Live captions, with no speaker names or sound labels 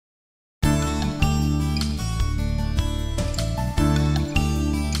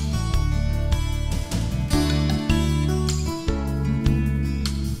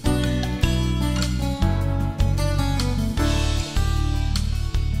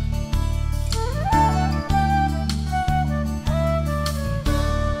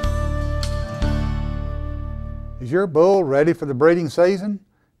Is your bull ready for the breeding season?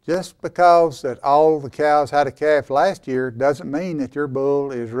 Just because that all the cows had a calf last year doesn't mean that your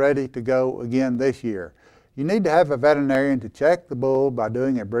bull is ready to go again this year. You need to have a veterinarian to check the bull by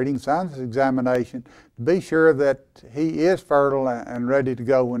doing a breeding soundness examination to be sure that he is fertile and ready to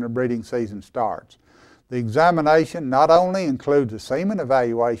go when the breeding season starts. The examination not only includes a semen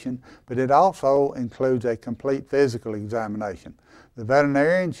evaluation, but it also includes a complete physical examination. The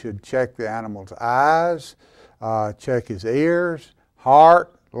veterinarian should check the animal's eyes, check his ears,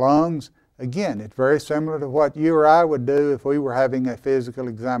 heart, lungs. Again, it's very similar to what you or I would do if we were having a physical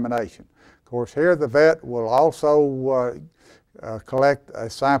examination. Of course, here the vet will also collect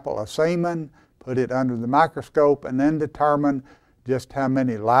a sample of semen, put it under the microscope, and then determine just how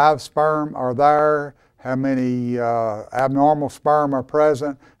many live sperm are there, how many abnormal sperm are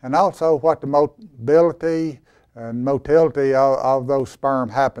present, and also what the mobility and motility of those sperm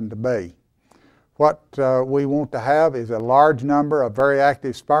happen to be. What we want to have is a large number of very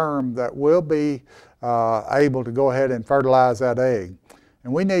active sperm that will be able to go ahead and fertilize that egg.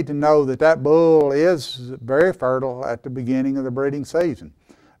 And we need to know that that bull is very fertile at the beginning of the breeding season.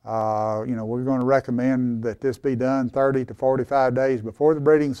 We're going to recommend that this be done 30 to 45 days before the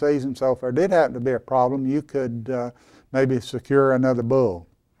breeding season, so if there did happen to be a problem, you could maybe secure another bull.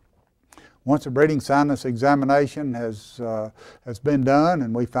 Once a breeding soundness examination has been done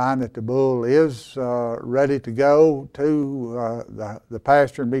and we find that the bull is ready to go to the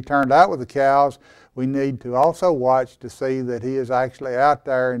pasture and be turned out with the cows, we need to also watch to see that he is actually out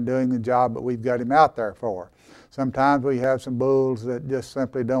there and doing the job that we've got him out there for. Sometimes we have some bulls that just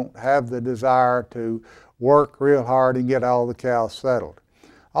simply don't have the desire to work real hard and get all the cows settled.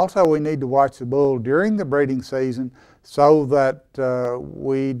 Also, we need to watch the bull during the breeding season so that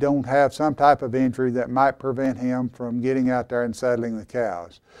we don't have some type of injury that might prevent him from getting out there and settling the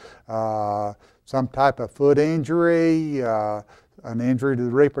cows. Some type of foot injury, an injury to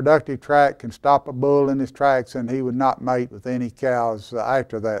the reproductive tract can stop a bull in his tracks and he would not mate with any cows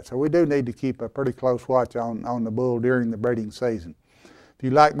after that. So we do need to keep a pretty close watch on the bull during the breeding season. If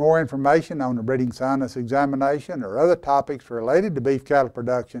you'd like more information on the breeding soundness examination or other topics related to beef cattle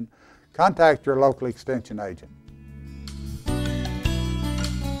production, contact your local extension agent.